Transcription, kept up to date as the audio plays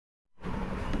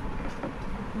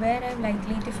Where I'm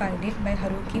Likely to Find It by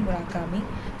Haruki Murakami.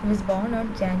 He was born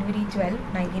on January 12,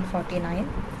 1949.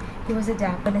 He was a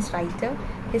Japanese writer.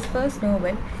 His first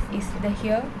novel is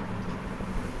Here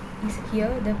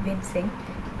the Wind Sing,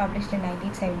 published in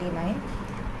 1979.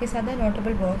 His other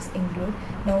notable works include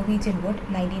Norwegian Wood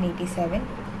 1987,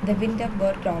 The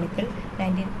Wind-Up-Bird Chronicle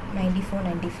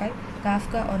 1994-95,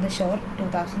 Kafka on the Shore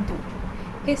 2002.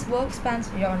 His work spans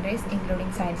genres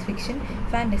including science fiction,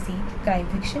 fantasy, crime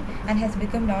fiction, and has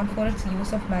become known for its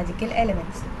use of magical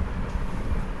elements.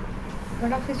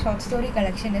 One of his short story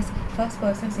collection is First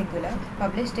Person Singular,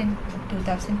 published in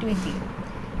 2020.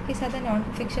 His other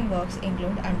non-fiction works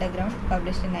include Underground,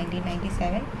 published in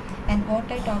 1997, and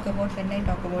What I Talk About When I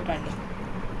Talk About Running.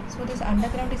 So this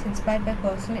Underground is inspired by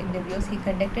personal interviews he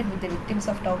conducted with the victims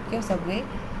of Tokyo subway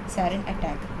sarin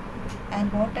attack.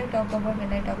 And What I Talk About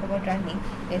When I Talk About Running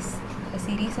is a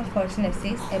series of personal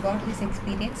essays about his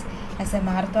experience as a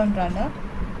marathon runner,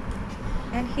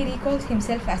 and he recalls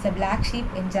himself as a black sheep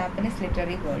in Japanese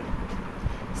literary world.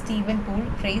 Stephen Poole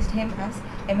praised him as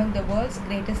among the world's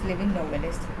greatest living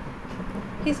novelists.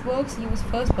 His works use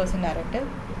first-person narrative,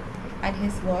 and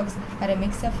his works are a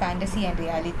mix of fantasy and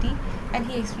reality, and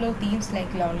he explores themes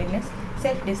like loneliness,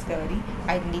 self-discovery,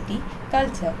 identity,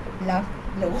 culture, love,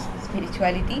 loss,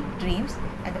 spirituality, dreams,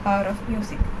 and the power of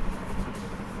music.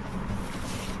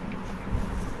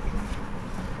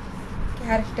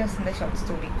 Characters in the short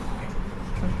story.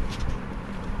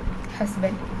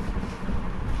 Husband.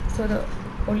 So the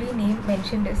only name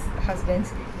mentioned is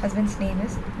husband's name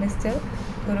is Mr.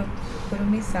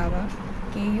 Kurumisawa,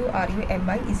 Kurumizawa,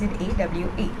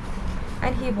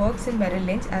 and he works in Merrill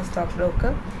Lynch as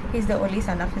stockbroker. He is the only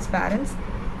son of his parents,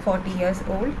 40 years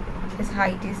old. His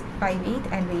height is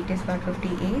 5'8" and weight is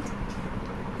 158.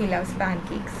 He loves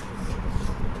pancakes,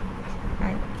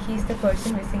 and he is the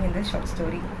person missing in this short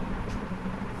story.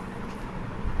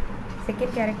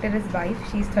 Second character is wife.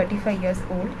 She is 35 years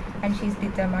old and she is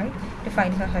determined to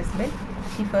find her husband.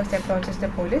 She first approaches the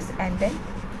police and then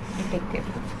detective.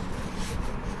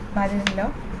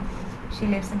 Mother-in-law. She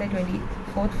lives in the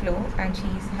 24th floor and she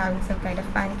is having some kind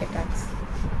of panic attacks.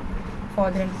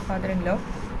 Father-in-law.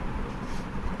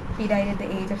 He died at the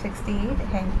age of 68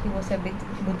 and he was a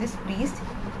Buddhist priest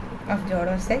of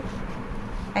Jodo sect,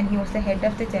 and he was the head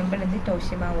of the temple in the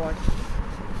Toshima ward.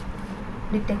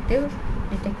 Detective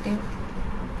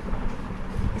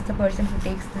is the person who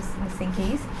takes this missing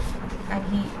case, and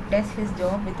he does his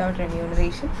job without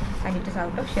remuneration, and it is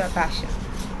out of sheer passion.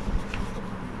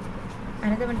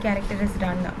 Another one character is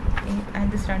runner,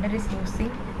 and this runner is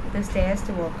using the stairs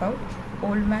to work out.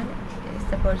 Old man is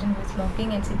the person who is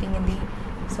smoking and sitting in the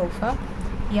sofa.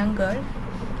 Young girl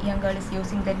is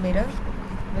using that mirror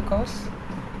because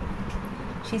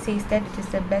she says that it is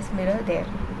the best mirror there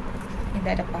in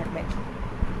that apartment.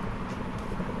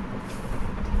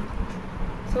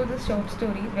 So this short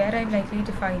story, Where I'm Likely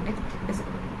to Find It, is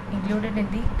included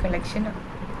in the collection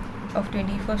of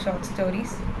 24 short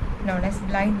stories known as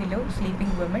Blind Willow,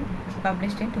 Sleeping Women,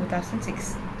 published in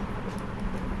 2006.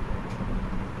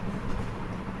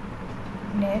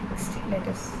 Next, let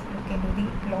us look into the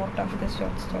plot of this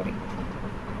short story.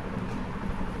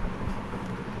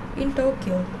 In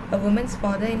Tokyo, a woman's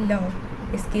father-in-law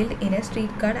is killed in a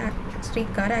streetcar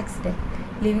accident,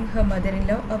 leaving her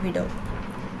mother-in-law a widow.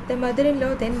 The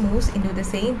mother-in-law then moves into the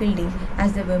same building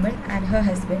as the woman and her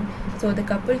husband, so the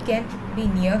couple can be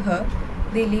near her.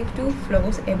 They live 2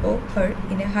 floors above her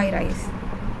in a high-rise.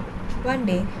 One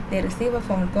day, they receive a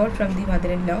phone call from the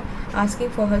mother-in-law asking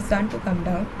for her son to come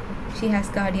down. She has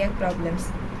cardiac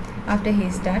problems. After he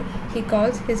is done, he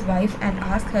calls his wife and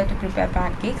asks her to prepare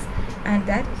pancakes and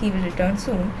that he will return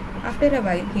soon. After a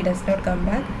while, he does not come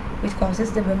back, which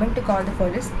causes the woman to call the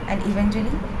police and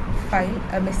eventually file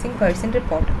a missing person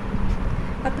report.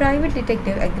 A private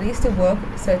detective agrees to work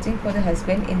searching for the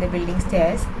husband in the building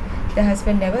stairs. The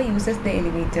husband never uses the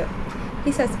elevator.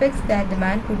 He suspects that the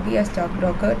man could be a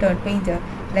stockbroker turned painter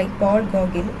like Paul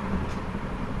Gauguin,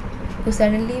 who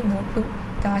suddenly moved to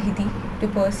Tahiti to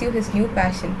pursue his new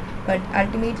passion, but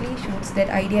ultimately shoots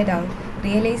that idea down,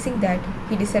 realizing that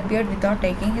he disappeared without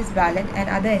taking his wallet and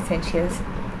other essentials.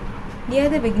 Near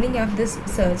the beginning of this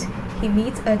search, he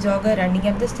meets a jogger running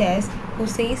up the stairs who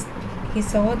says he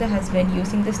saw the husband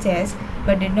using the stairs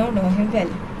but did not know him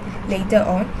well. Later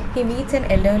on, he meets an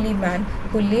elderly man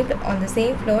who lived on the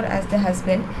same floor as the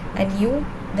husband and knew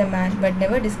the man but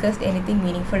never discussed anything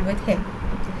meaningful with him.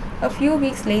 A few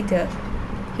weeks later,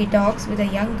 he talks with a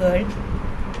young girl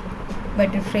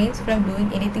but refrains from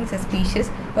doing anything suspicious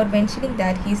or mentioning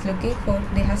that he is looking for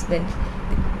the husband.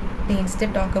 They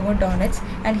instead talk about donuts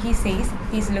and he says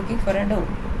he is looking for a dough.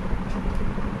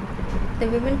 The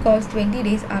woman calls 20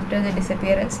 days after the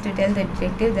disappearance to tell the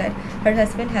detective that her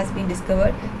husband has been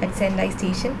discovered at Senlai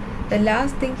station. The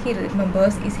last thing he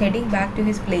remembers is heading back to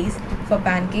his place for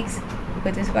pancakes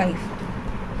with his wife.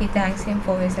 He thanks him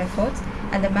for his efforts,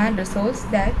 and the man resolves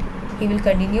that he will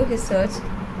continue his search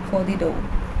for the doe.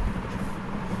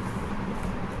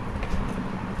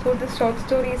 So this short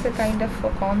story is a kind of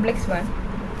a complex one,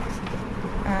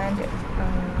 and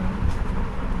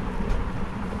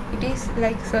it is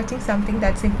like searching something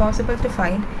that's impossible to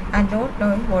find and not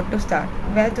knowing where to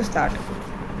start.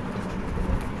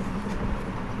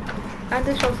 And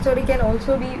the short story can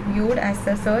also be viewed as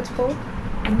a search for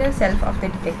inner self of the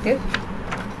detective.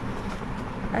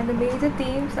 And the major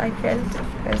themes I felt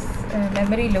is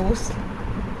memory loss,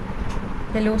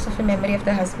 the loss of the memory of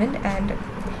the husband, and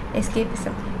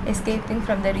escapism, escaping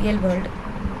from the real world.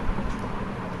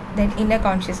 Then inner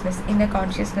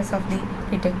consciousness of the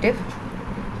detective,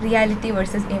 reality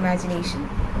versus imagination,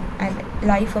 and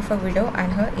life of a widow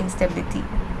and her instability.